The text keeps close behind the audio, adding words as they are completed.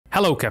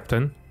Hello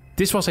Captain,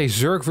 this was a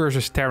Zerg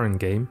versus Terran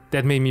game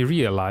that made me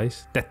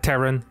realize that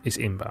Terran is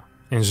Imba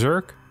and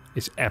Zerg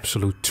is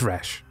absolute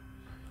trash.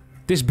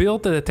 This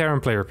build that the Terran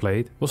player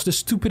played was the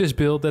stupidest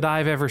build that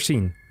I've ever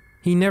seen.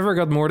 He never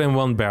got more than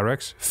one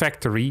barracks,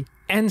 factory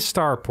and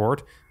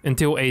starport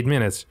until 8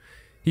 minutes.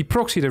 He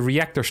proxied a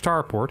reactor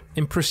starport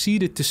and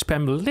proceeded to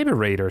spam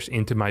liberators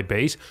into my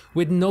base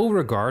with no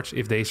regards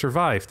if they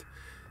survived.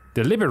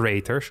 The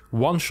liberators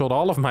one-shot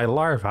all of my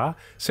larva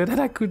so that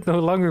I could no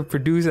longer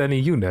produce any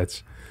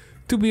units.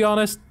 To be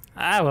honest,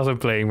 I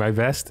wasn't playing my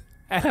best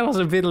and I was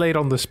a bit late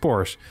on the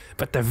spores,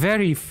 but the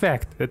very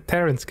fact that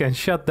Terrans can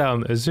shut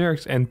down a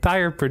Zerg's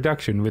entire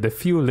production with a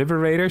few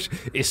liberators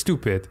is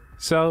stupid.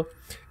 So,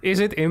 is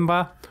it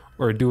Imba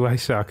or do I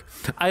suck?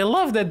 I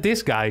love that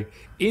this guy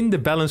in the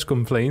balance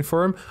complaint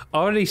forum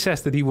already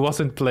says that he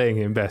wasn't playing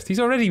him best. He's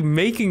already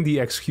making the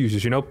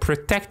excuses, you know,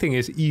 protecting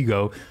his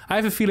ego. I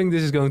have a feeling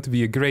this is going to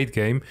be a great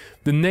game.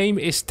 The name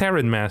is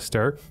Terran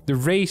Master, the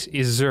race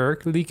is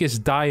Zerg, league is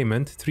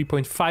Diamond,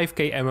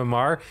 3.5k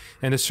MMR,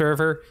 and the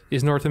server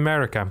is North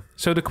America.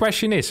 So the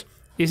question is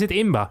it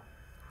Imba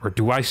or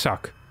do I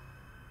suck?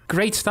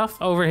 Great stuff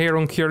over here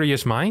on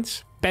Curious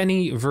Minds.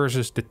 Penny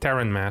versus the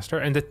Terran Master,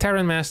 and the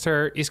Terran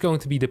Master is going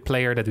to be the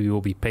player that we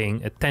will be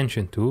paying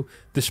attention to.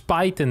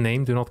 Despite the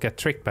name, do not get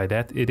tricked by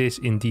that, it is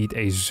indeed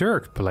a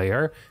Zerg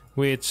player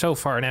with so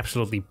far an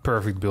absolutely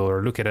perfect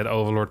builder. Look at that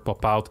Overlord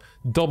pop out,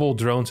 double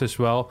drones as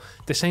well.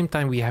 At the same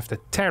time we have the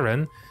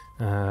Terran,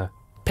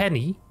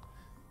 Penny,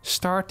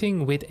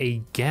 starting with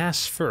a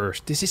gas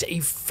first. This is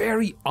a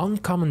very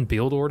uncommon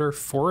build order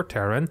for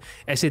Terran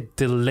as it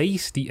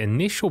delays the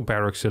initial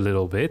barracks a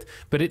little bit,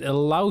 but it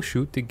allows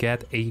you to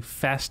get a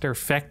faster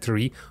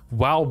factory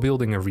while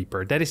building a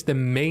Reaper. That is the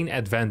main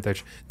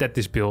advantage that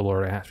this build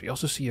order has. We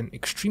also see an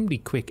extremely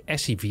quick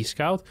SCV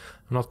scout.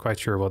 I'm not quite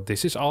sure what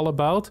this is all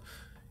about.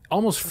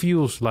 Almost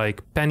feels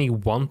like Penny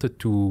wanted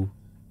to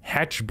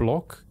hatch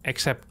block,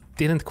 except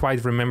didn't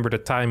quite remember the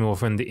timing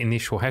of when the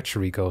initial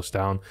hatchery goes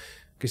down.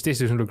 Because this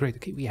doesn't look great.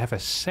 Okay, we have a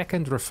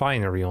second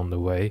refinery on the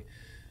way.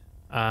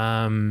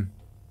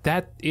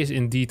 That is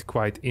indeed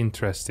quite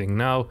interesting.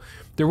 Now,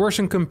 there were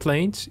some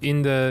complaints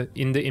in the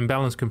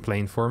imbalance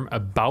complaint form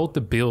about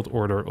the build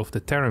order of the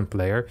Terran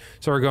player.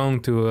 So we're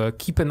going to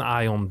keep an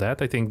eye on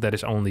that. I think that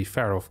is only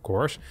fair, of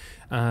course.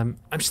 I'm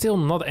still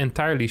not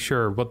entirely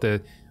sure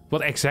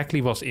what exactly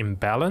was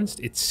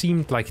imbalanced. It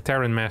seemed like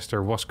Terran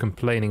Master was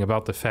complaining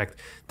about the fact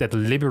that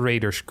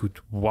liberators could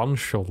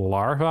one-shot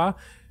larva.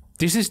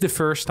 This is the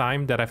first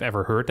time that I've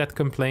ever heard that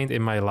complaint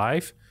in my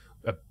life.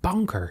 A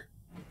bunker.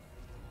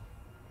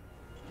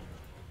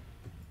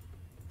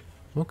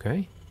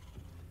 Okay.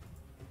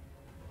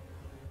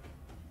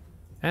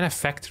 And a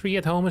factory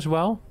at home as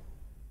well.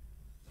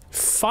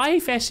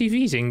 5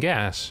 SCVs in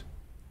gas.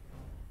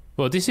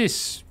 Well, this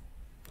is...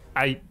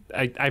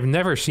 I've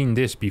never seen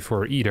this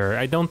before either.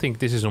 I don't think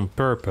this is on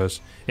purpose.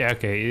 Yeah,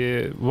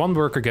 okay. One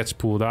worker gets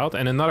pulled out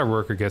and another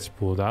worker gets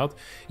pulled out.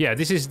 Yeah,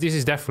 this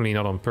is definitely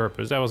not on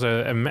purpose. That was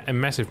a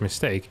massive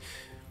mistake.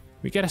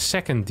 We get a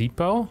second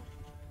depot.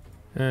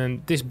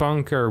 And this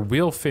bunker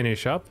will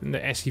finish up. And the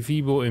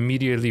SCV will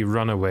immediately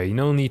run away.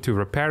 No need to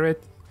repair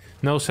it.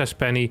 No, says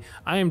Penny.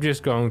 I am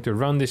just going to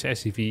run this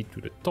SCV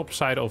to the top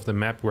side of the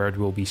map where it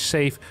will be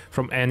safe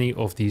from any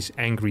of these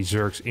angry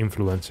Zerg's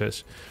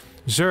influences.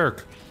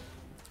 Zerg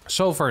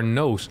so far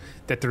knows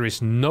that there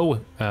is no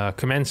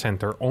command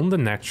center on the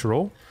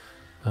natural,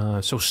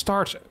 so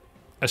starts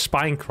a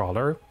spine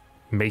crawler.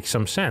 Makes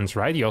some sense,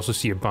 right? You also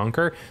see a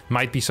bunker,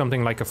 might be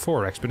something like a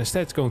 4x, but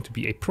instead it's going to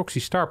be a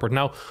proxy starport.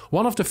 Now,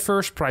 one of the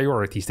first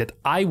priorities that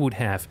I would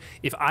have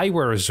if I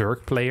were a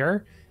Zerg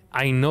player,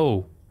 I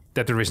know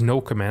that there is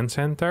no command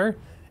center,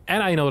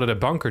 and I know that a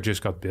bunker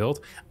just got built,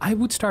 I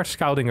would start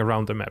scouting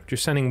around the map,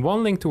 just sending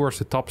one link towards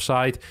the top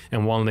side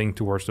and one link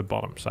towards the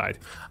bottom side.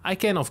 I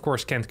of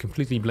course, can't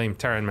completely blame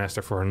Terran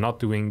Master for not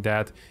doing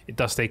that. It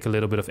does take a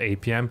little bit of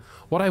APM.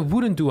 What I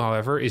wouldn't do,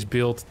 however, is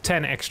build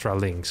 10 extra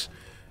links.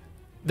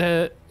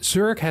 The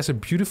Zerg has a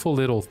beautiful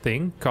little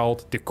thing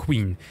called the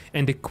Queen,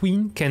 and the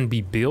Queen can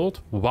be built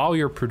while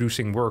you're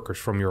producing workers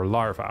from your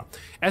larva.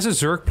 As a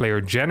Zerg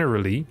player,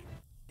 generally,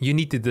 you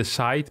need to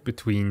decide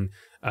between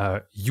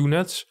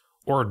units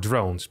or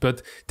drones,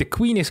 but the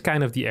Queen is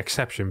kind of the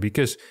exception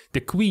because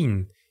the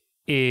Queen,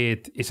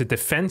 it is a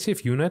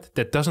defensive unit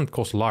that doesn't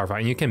cost larva,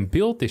 and you can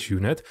build this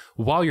unit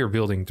while you're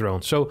building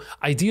drones. So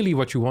ideally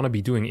what you want to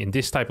be doing in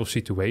this type of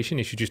situation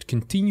is you just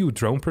continue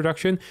drone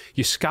production,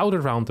 you scout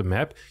around the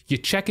map, you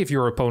check if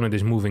your opponent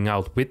is moving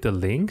out with the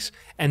links,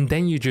 and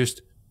then you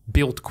just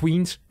build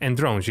queens and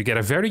drones. You get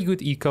a very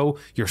good eco,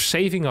 you're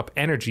saving up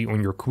energy on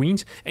your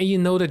queens, and you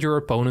know that your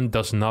opponent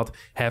does not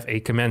have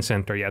a command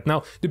center yet.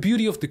 Now, the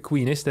beauty of the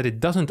queen is that it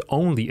doesn't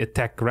only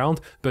attack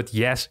ground, but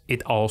yes,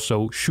 it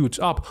also shoots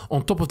up.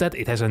 On top of that,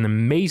 it has an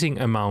amazing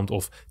amount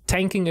of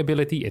tanking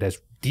ability, it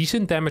has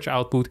decent damage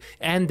output,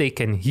 and they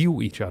can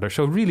heal each other.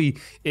 So really,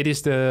 it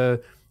is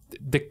the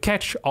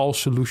catch-all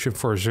solution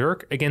for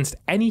Zerg against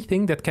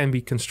anything that can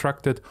be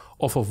constructed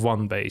off of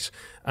one base.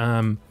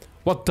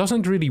 What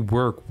doesn't really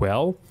work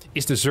well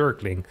is the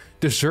Zergling.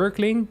 The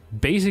Zergling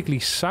basically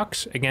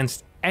sucks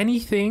against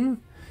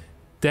anything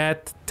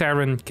that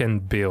Terran can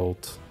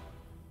build.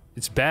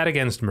 It's bad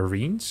against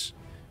Marines.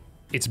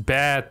 It's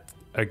bad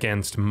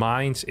against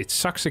mines. It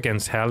sucks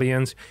against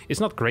Hellions. It's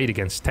not great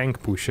against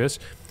tank pushes.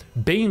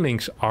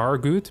 Banelings are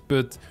good,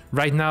 but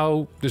right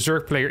now the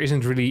Zerg player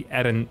isn't really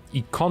at an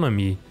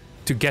economy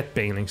to get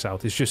Banelings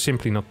out. It's just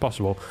simply not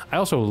possible. I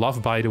also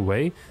love, by the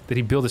way, that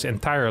he built this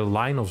entire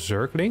line of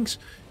Zerglings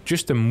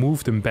just to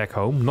move them back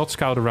home, not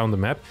scout around the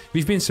map.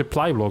 We've been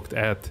supply blocked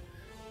at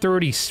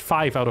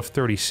 35 out of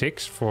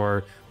 36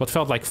 for what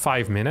felt like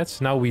 5 minutes.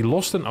 Now we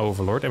lost an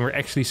Overlord and we're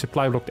actually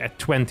supply blocked at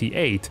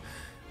 28.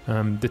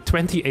 The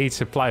 28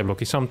 supply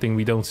block is something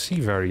we don't see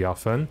very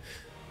often.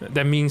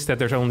 That means that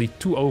there's only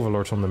 2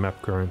 Overlords on the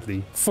map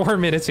currently, 4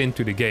 minutes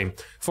into the game.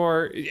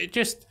 For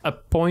just a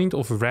point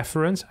of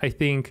reference, I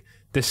think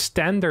the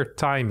standard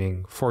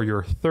timing for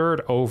your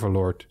 3rd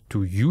Overlord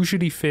to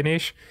usually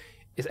finish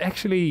is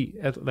actually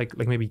at like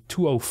maybe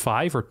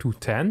 2:05 or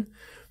 2:10.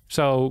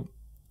 So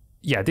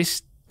yeah,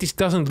 this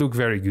doesn't look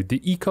very good.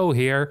 The eco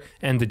here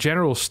and the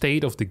general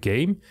state of the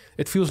game,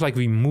 it feels like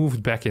we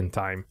moved back in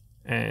time.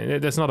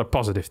 And that's not a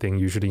positive thing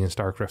usually in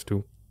StarCraft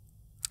 2.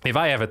 If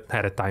I ever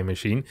had a time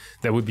machine,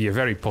 that would be a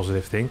very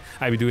positive thing.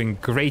 I'd be doing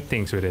great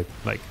things with it,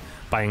 like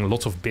buying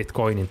lots of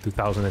Bitcoin in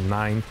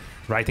 2009,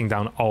 writing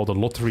down all the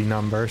lottery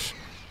numbers.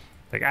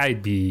 Like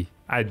I'd be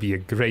a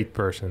great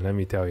person, let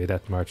me tell you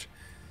that much.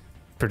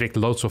 Predict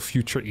loads of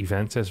future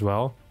events as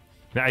well.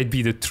 I'd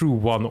be the true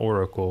one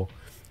oracle.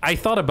 I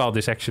thought about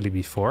this actually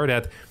before,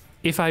 that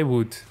if I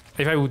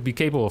would be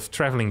capable of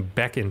traveling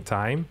back in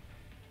time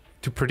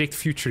to predict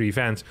future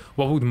events,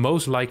 what would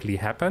most likely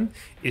happen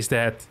is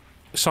that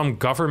some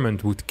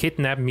government would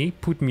kidnap me,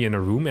 put me in a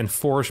room and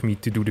force me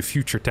to do the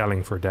future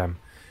telling for them.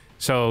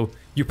 So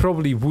you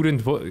probably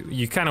wouldn't,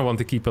 you kind of want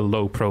to keep a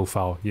low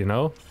profile, you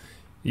know?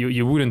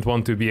 You wouldn't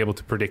want to be able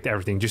to predict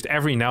everything, just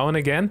every now and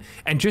again.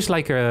 And just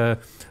like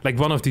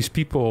one of these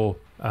people,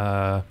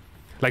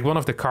 like one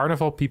of the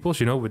carnival peoples,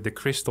 you know, with the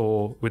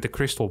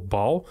crystal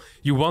ball,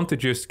 you want to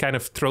just kind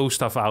of throw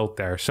stuff out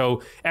there.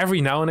 So every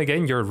now and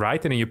again you're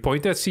right, and then you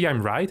point at, see,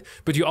 I'm right,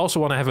 but you also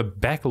want to have a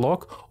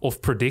backlog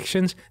of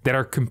predictions that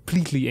are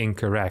completely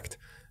incorrect.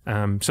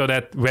 So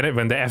that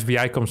when the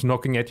FBI comes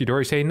knocking at your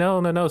door, you say,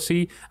 no,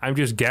 see, I'm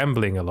just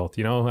gambling a lot,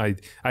 you know.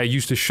 I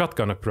use the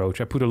shotgun approach.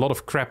 I put a lot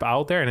of crap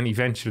out there and then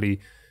eventually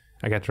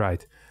I get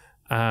right.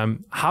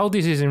 How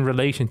this is in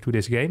relation to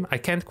this game, I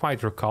can't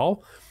quite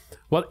recall.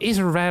 What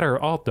is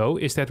rather odd, though,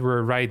 is that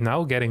we're right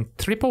now getting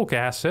triple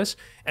gases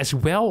as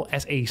well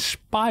as a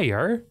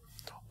spire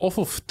off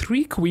of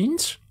 3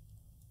 queens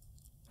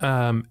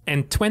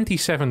and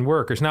 27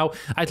 workers. Now,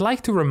 I'd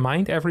like to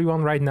remind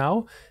everyone right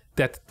now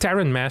that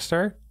Terran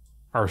Master,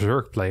 our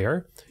Zerg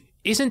player,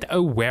 isn't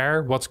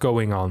aware what's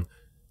going on.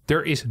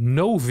 There is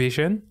no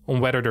vision on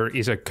whether there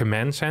is a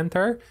command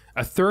center.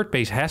 A 3rd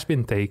base has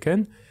been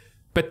taken.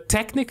 But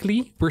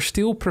technically, we're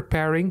still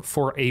preparing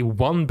for a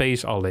 1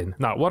 base all-in.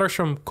 Now, what are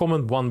some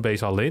common 1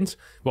 base all-ins?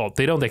 Well,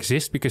 they don't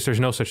exist because there's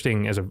no such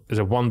thing as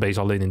a 1 base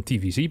all-in in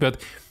TVZ.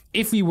 But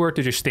if we were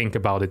to just think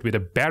about it with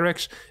a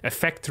barracks, a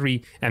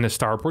factory, and a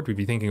starport, we'd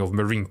be thinking of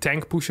marine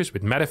tank pushes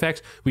with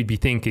medevacts. We'd be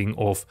thinking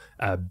of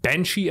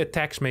Banshee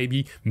attacks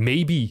maybe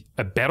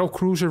a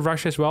battlecruiser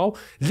rush as well.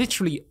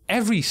 Literally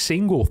every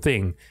single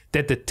thing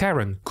that the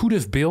Terran could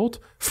have built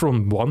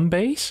from 1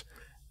 base,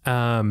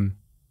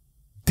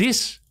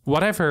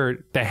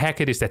 whatever the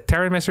heck it is that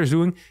Terran Master is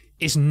doing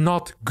is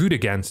not good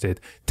against it.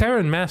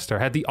 Terran Master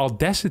had the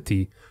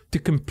audacity to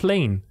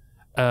complain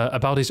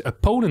about his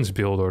opponent's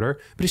build order,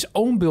 but his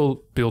own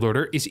build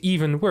order is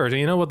even worse. And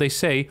you know what they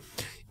say?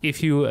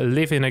 If you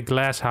live in a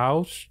glass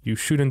house, you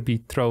shouldn't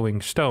be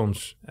throwing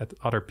stones at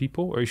other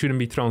people, or you shouldn't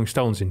be throwing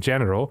stones in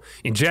general.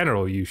 In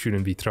general, you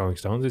shouldn't be throwing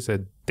stones. It's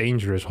a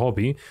dangerous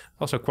hobby.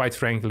 Also, quite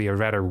frankly, a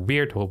rather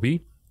weird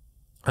hobby.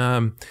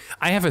 I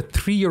have a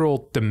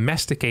 3-year-old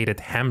domesticated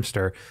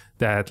hamster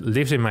that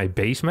lives in my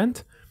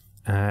basement,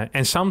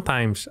 and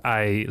sometimes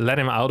I let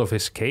him out of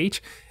his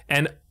cage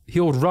and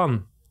he'll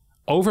run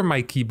over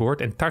my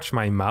keyboard and touch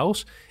my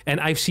mouse, and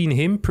I've seen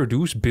him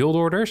produce build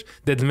orders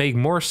that make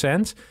more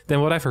sense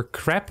than whatever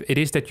crap it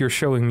is that you're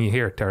showing me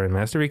here, Terran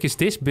Master, because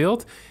this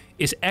build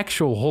is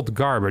actual hot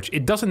garbage.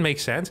 It doesn't make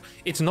sense.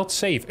 It's not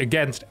safe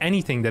against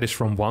anything that is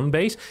from 1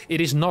 base.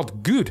 It is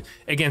not good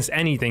against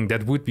anything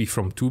that would be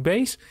from 2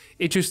 base.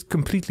 It just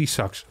completely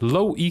sucks.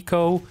 Low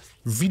eco,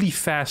 really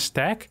fast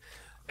stack.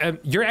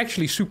 You're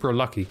actually super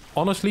lucky.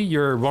 Honestly,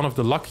 you're one of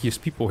the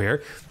luckiest people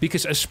here,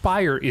 because a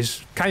Spire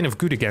is kind of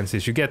good against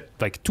this. You get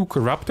like 2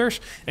 Corruptors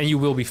and you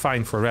will be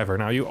fine forever.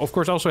 Now, you of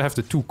course also have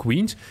the 2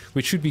 Queens,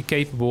 which should be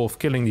capable of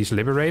killing these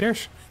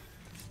Liberators.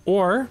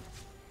 Or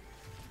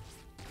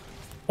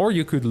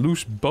you could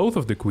lose both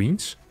of the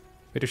Queens.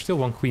 But there's still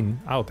 1 Queen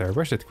out there.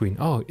 Where's that Queen?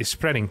 Oh, it's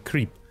spreading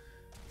creep.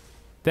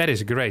 That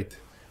is great.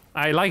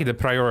 I like the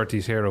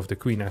priorities here of the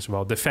Queen as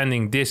well.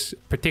 Defending this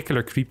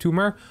particular creep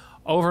tumor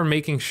over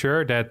making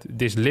sure that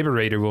this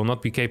Liberator will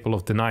not be capable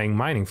of denying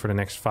mining for the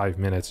next 5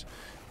 minutes.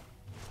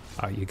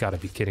 Oh, you gotta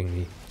be kidding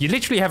me. You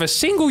literally have a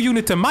single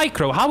unit to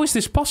micro. How is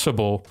this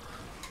possible?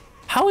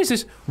 How is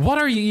this? What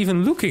are you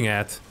even looking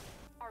at?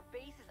 Our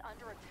base is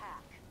under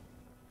attack.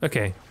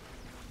 Okay.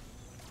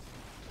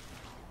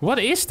 What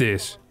is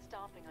this?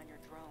 Stomping on your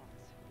drones.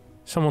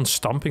 Someone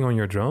stomping on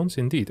your drones?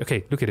 Indeed.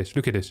 Okay, look at this.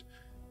 Look at this.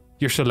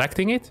 You're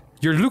selecting it.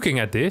 You're looking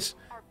at this.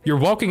 You're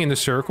walking in the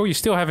circle. You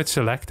still have it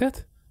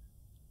selected.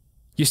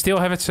 You still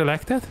have it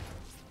selected.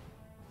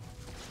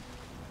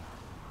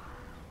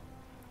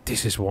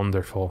 This is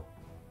wonderful.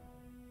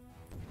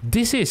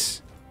 This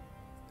is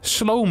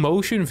slow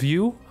motion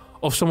view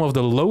of some of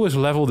the lowest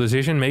level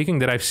decision making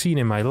that I've seen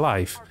in my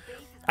life.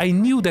 I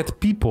knew that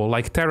people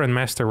like Terran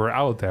Master were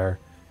out there.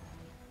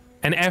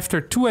 And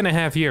after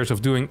 2.5 years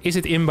of doing Is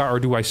it Imba or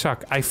do I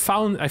suck? I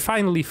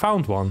finally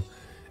found one.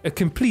 A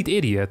complete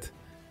idiot.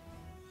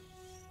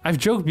 I've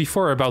joked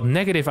before about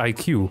negative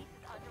IQ.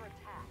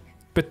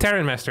 But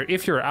Terran Master,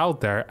 if you're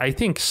out there, I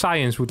think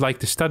science would like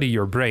to study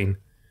your brain.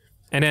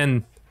 And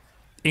then,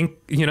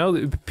 you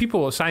know,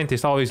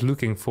 scientists are always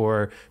looking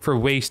for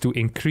ways to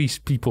increase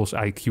people's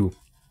IQ.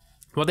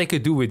 What they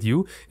could do with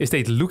you is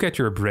they'd look at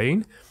your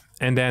brain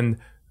and then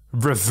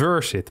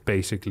reverse it,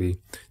 basically.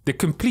 The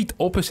complete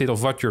opposite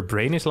of what your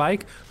brain is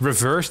like,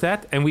 reverse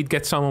that, and we'd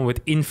get someone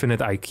with infinite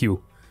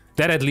IQ.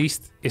 That at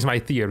least is my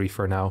theory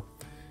for now.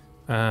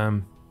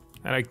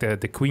 I like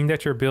the queen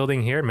that you're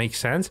building here, makes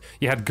sense.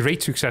 You had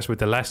great success with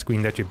the last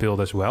queen that you built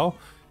as well.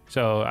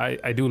 So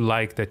I do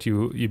like that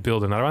you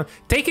build another one.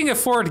 Taking a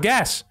fourth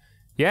gas!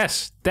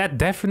 Yes, that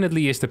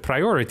definitely is the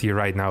priority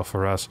right now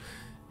for us.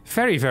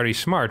 Very, very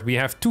smart. We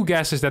have 2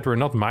 gases that we're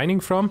not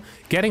mining from.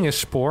 Getting a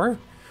spore.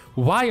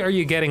 Why are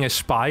you getting a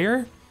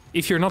spire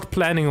if you're not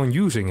planning on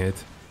using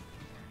it?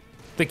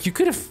 Like, you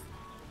could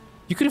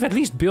have at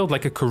least built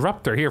like a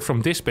corruptor here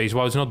from this base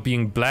while it's not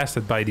being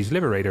blasted by these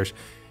liberators.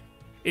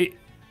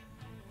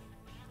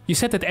 You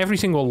said that every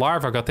single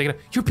larva got taken.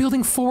 You're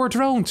building 4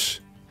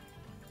 drones.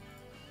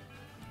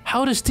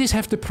 How does this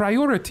have the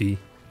priority?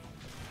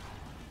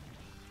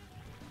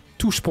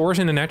 2 spores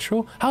in the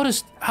natural? How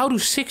do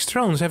 6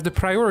 drones have the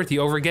priority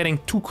over getting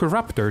 2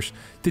 corruptors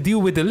to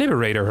deal with the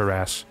liberator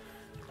harass?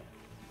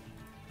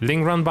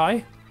 Ling run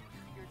by,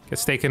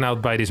 gets taken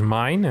out by this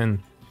mine, and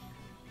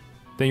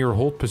then your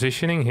hold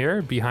positioning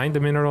here behind the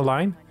mineral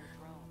line.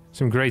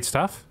 Some great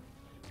stuff.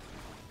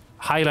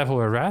 High level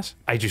harass.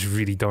 I just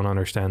really don't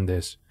understand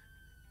this.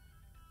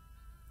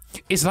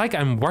 It's like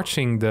I'm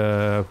watching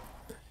the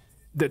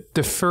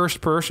first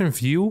person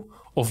view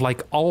of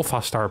like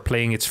Alpha Star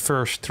playing its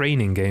first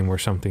training game or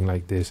something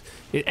like this.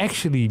 It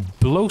actually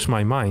blows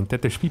my mind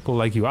that there's people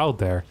like you out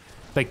there.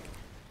 Like,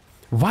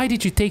 why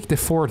did you take the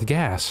 4th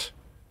gas?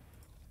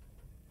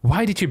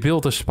 Why did you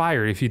build a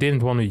spire if you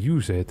didn't want to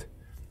use it?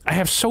 I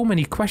have so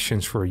many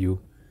questions for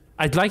you.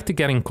 I'd like to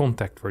get in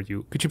contact with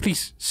you. Could you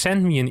please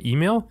send me an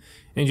email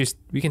and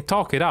we can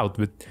talk it out.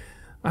 But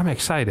I'm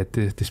excited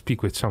to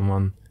speak with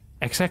someone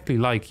exactly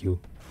like you.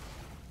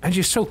 I'm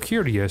just so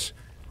curious.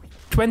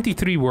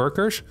 23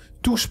 workers,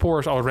 2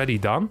 spores already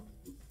done.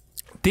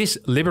 This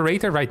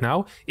liberator right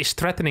now is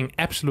threatening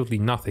absolutely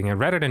nothing. And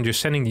rather than just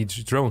sending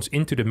these drones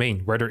into the main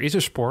where there is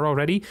a spore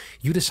already,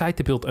 you decide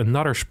to build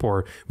another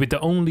spore with the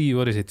only,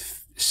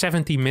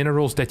 70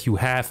 minerals that you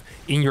have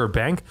in your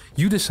bank.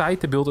 You decide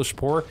to build a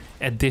spore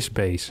at this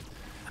base.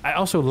 I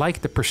also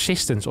like the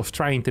persistence of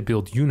trying to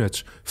build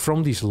units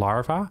from these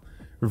larvae,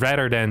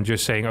 rather than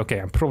just saying, okay,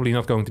 I'm probably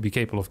not going to be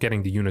capable of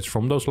getting the units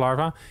from those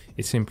larvae.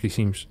 It simply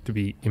seems to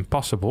be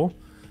impossible.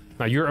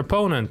 Now, your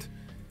opponent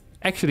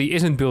actually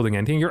isn't building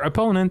anything. Your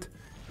opponent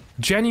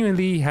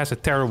genuinely has a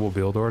terrible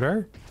build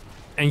order,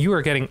 and you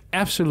are getting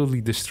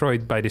absolutely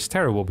destroyed by this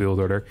terrible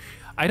build order.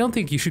 I don't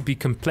think you should be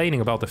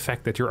complaining about the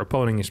fact that your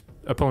opponent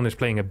is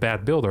playing a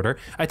bad build order.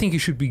 I think you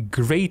should be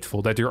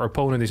grateful that your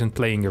opponent isn't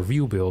playing a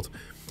real build.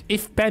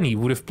 If Penny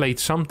would have played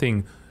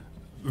something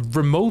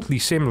remotely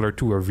similar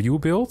to a real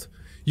build,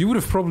 you would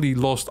have probably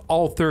lost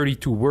all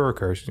 32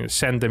 workers,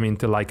 send them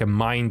into like a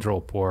mine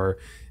drop, or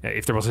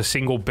if there was a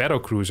single battle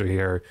cruiser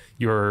here,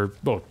 you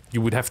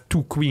would have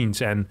 2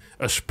 queens and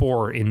a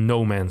spore in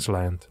no man's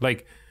land.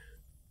 Like,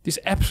 this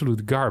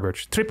absolute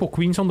garbage. Triple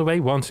queens on the way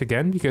once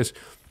again, because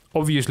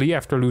obviously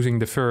after losing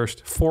the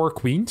first 4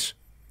 queens,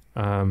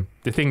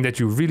 the thing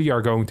that you really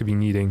are going to be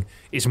needing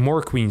is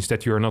more queens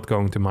that you're not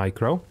going to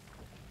micro.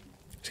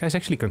 This guy's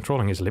actually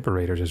controlling his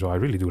liberators as well. I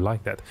really do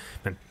like that.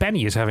 And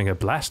Penny is having a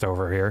blast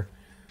over here.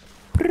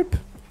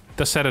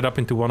 Does set it up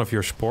into one of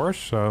your spores,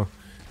 so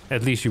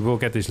at least you will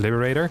get this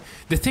liberator.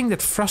 The thing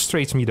that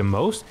frustrates me the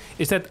most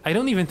is that I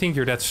don't even think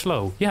you're that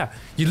slow. Yeah,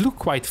 you look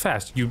quite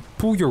fast. You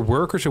pull your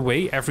workers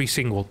away every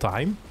single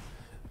time.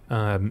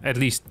 At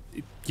least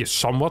you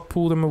somewhat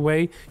pull them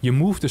away. You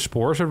move the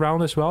spores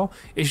around as well.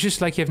 It's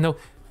just like you have no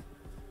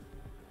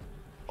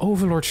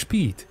overlord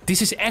speed.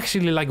 This is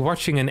actually like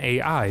watching an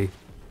AI.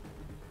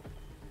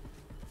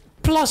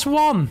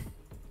 +1!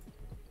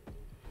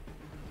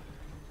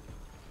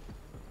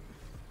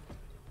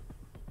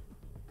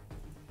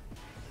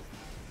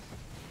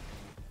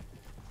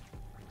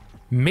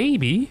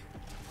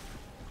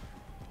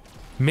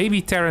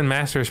 maybe Terran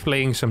Master is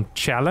playing some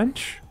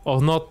challenge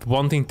of not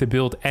wanting to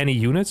build any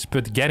units,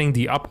 but getting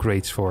the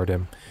upgrades for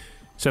them.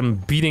 Some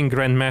beating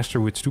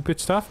Grandmaster with stupid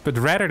stuff, but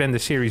rather than the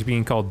series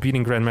being called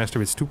beating Grandmaster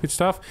with stupid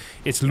stuff,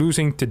 it's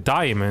losing to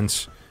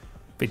diamonds.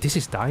 Wait, this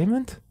is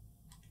diamond?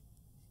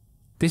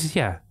 This is,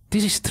 yeah,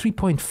 this is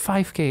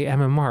 3.5k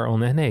MMR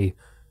on NA.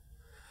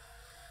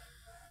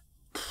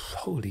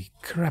 Holy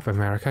crap,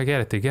 America, get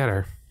it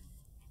together.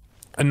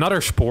 Another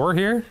spore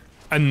here?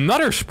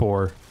 Another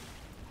spore!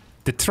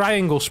 The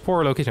triangle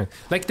spore location.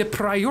 Like, the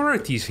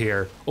priorities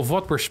here of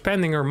what we're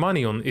spending our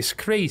money on is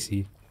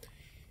crazy.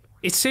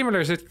 It's similar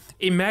as it.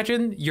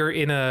 Imagine you're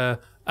in a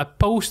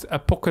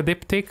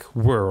post-apocalyptic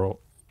world.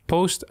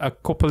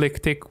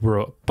 Post-apocalyptic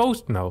world.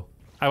 No.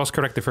 I was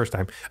correct the first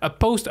time. A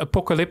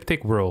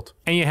post-apocalyptic world.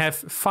 And you have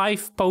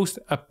 5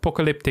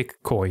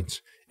 post-apocalyptic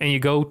coins. And you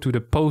go to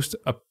the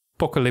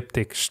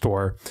post-apocalyptic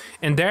store.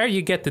 And there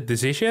you get the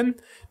decision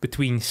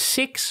between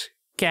 6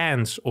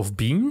 cans of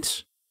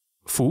beans,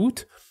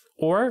 food,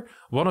 or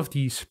one of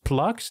these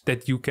plugs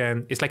that you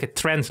can, it's like a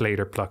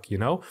translator plug, you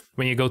know?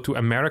 When you go to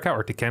America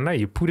or to Canada,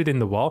 you put it in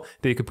the wall,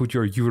 then you can put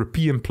your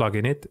European plug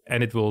in it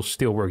and it will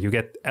still work. You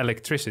get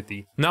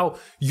electricity. Now,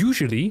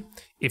 usually,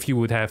 if you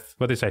would have,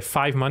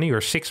 5 money or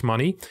 6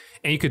 money,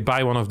 and you could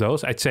buy one of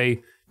those, I'd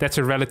say that's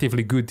a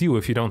relatively good deal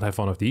if you don't have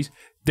one of these.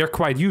 They're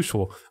quite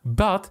useful.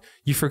 But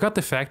you forgot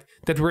the fact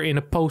that we're in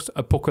a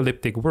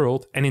post-apocalyptic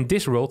world. And in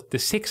this world, the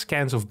 6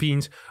 cans of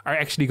beans are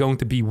actually going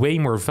to be way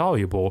more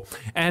valuable.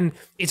 And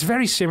it's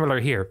very similar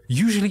here.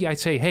 Usually I'd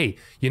say, hey,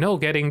 you know,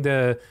 getting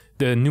the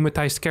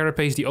pneumatized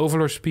carapace, the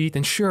overlord speed,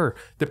 and sure,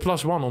 the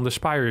 +1 on the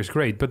spire is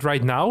great. But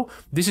right now,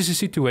 this is a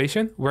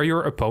situation where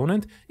your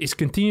opponent is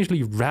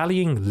continuously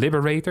rallying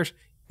liberators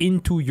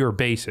into your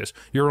bases.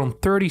 You're on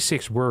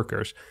 36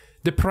 workers.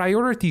 The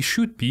priority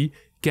should be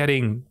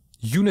getting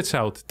units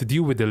out to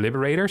deal with the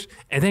liberators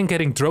and then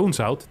getting drones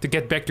out to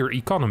get back your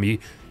economy.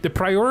 The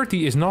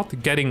priority is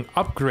not getting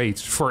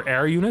upgrades for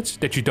air units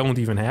that you don't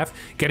even have,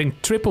 getting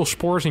triple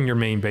spores in your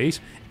main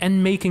base,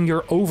 and making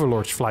your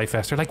overlords fly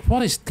faster. Like,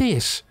 what is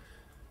this?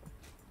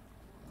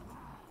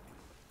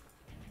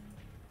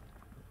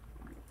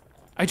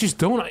 I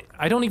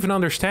don't even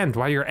understand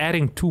why you're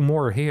adding 2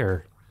 more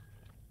here.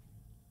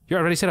 You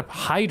already set up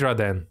Hydra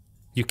then.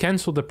 You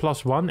cancel the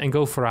 +1 and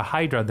go for a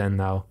Hydra then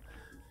now.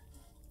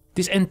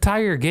 This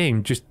entire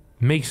game just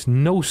makes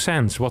no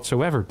sense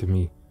whatsoever to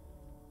me.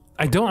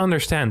 I don't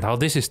understand how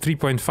this is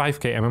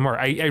 3.5k MMR.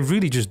 I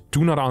really just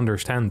do not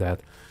understand that.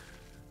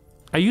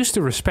 I used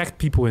to respect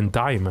people in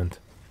Diamond.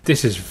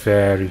 This is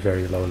very,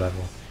 very low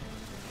level.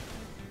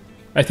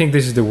 I think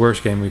this is the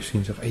worst game we've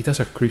seen so far. He does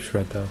have creep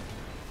spread though.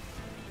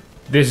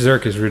 This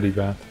Zerg is really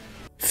bad.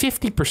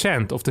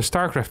 50% of the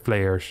StarCraft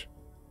players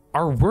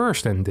are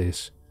worse than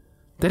this.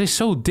 That is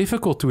so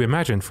difficult to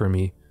imagine for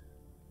me.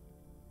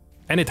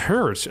 And it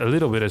hurts a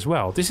little bit as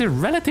well. This is a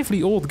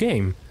relatively old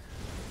game.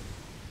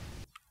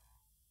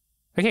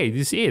 Okay,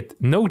 this is it.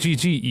 No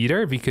GG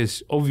either,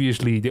 because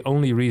obviously the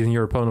only reason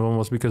your opponent won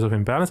was because of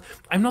imbalance.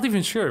 I'm not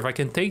even sure if I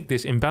can take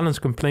this imbalance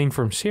complaint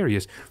from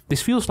serious.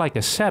 This feels like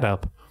a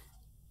setup.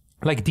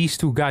 Like these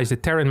 2 guys, the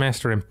Terran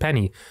Master and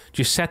Penny,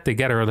 just sat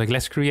together like,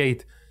 let's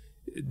create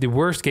the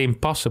worst game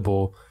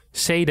possible,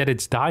 say that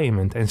it's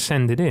Diamond and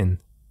send it in.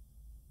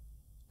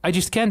 I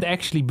just can't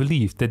actually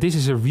believe that this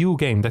is a real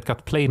game that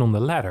got played on the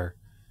ladder.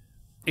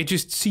 It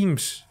just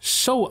seems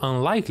so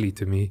unlikely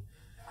to me.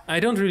 I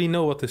don't really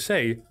know what to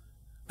say.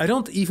 I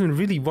don't even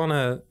really want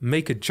to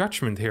make a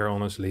judgment here,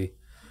 honestly.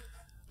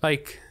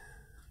 Like,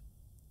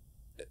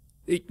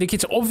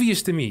 it's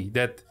obvious to me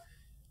that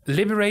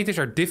liberators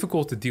are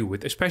difficult to deal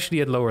with,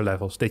 especially at lower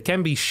levels. They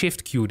can be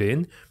shift queued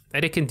in,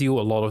 and they can deal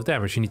a lot of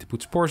damage. You need to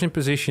put spores in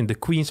position. The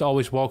queens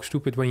always walk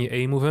stupid when you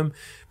A-move them.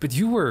 But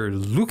you were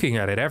looking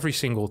at it every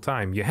single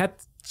time. You had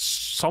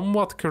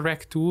somewhat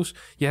correct tools.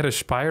 You had a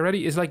spire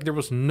ready. It's like there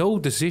was no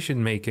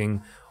decision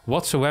making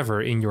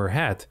whatsoever in your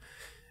head,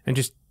 and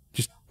just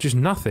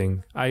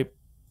nothing. I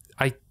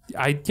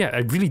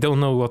really don't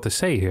know what to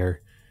say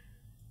here.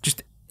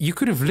 Just, you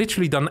could have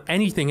literally done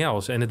anything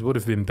else and it would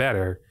have been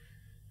better.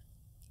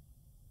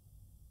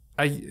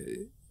 I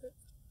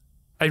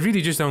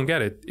really just don't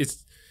get it.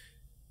 It's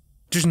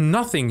just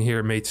nothing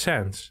here made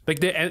sense. Like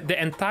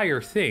the entire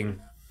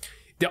thing.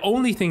 The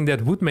only thing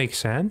that would make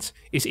sense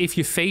is if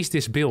you face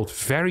this build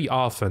very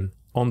often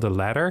on the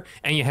ladder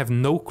and you have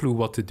no clue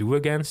what to do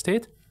against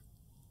it,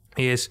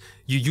 is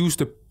you use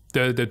the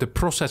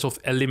process of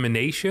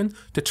elimination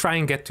to try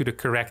and get to the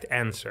correct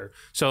answer.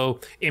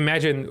 So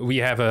imagine we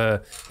have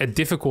a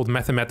difficult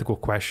mathematical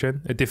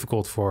question, a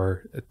difficult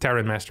for a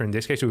Terran Master in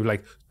this case, so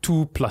like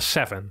 2 +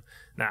 7.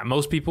 Now,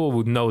 most people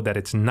would know that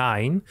it's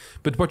 9,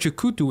 but what you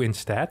could do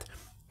instead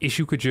is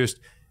you could just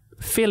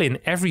fill in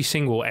every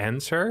single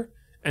answer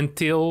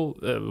until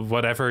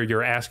whatever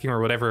you're asking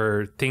or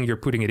whatever thing you're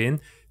putting it in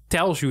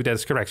tells you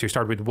that's correct. So you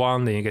start with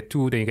 1, then you get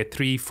 2, then you get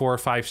 3, 4,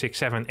 5, 6,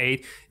 7,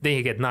 8, then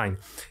you get 9.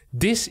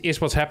 This is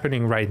what's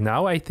happening right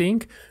now, I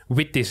think,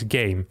 with this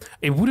game.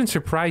 It wouldn't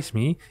surprise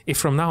me if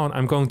from now on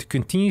I'm going to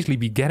continuously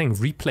be getting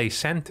replays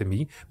sent to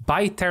me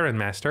by Terran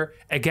Master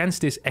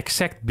against this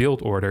exact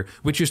build order,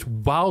 which is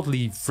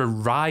wildly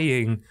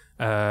varying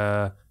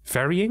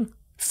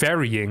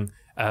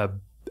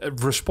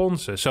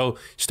responses. So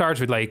starts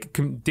with like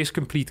this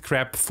complete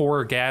crap,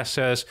 4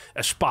 gases,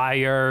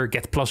 aspire,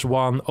 get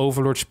 +1,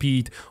 overlord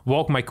speed,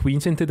 walk my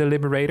queens into the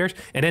liberators,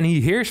 and then he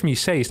hears me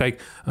say, it's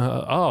like,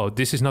 oh,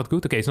 this is not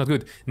good. Okay, it's not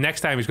good.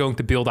 Next time he's going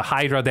to build a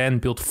Hydra, then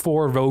build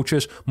 4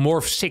 roaches,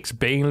 morph 6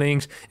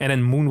 banelings, and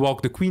then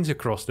moonwalk the queens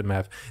across the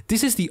map.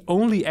 This is the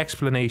only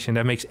explanation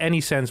that makes any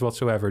sense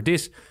whatsoever.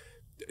 This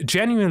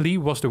genuinely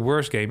was the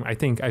worst game I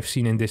think I've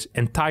seen in this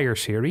entire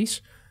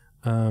series.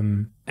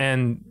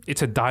 And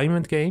it's a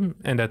diamond game,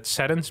 and that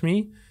saddens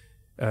me.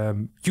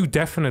 You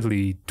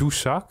definitely do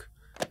suck,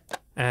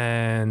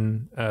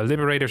 and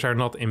liberators are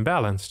not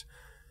imbalanced.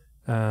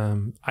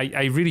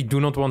 I really do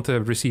not want to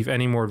receive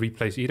any more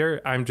replays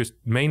either. I'm just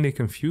mainly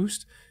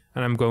confused,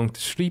 and I'm going to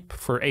sleep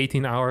for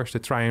 18 hours to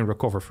try and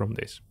recover from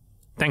this.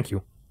 Thank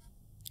you.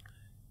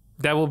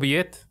 That will be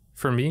it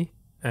for me,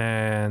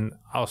 and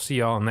I'll see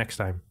y'all next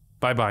time.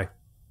 Bye bye.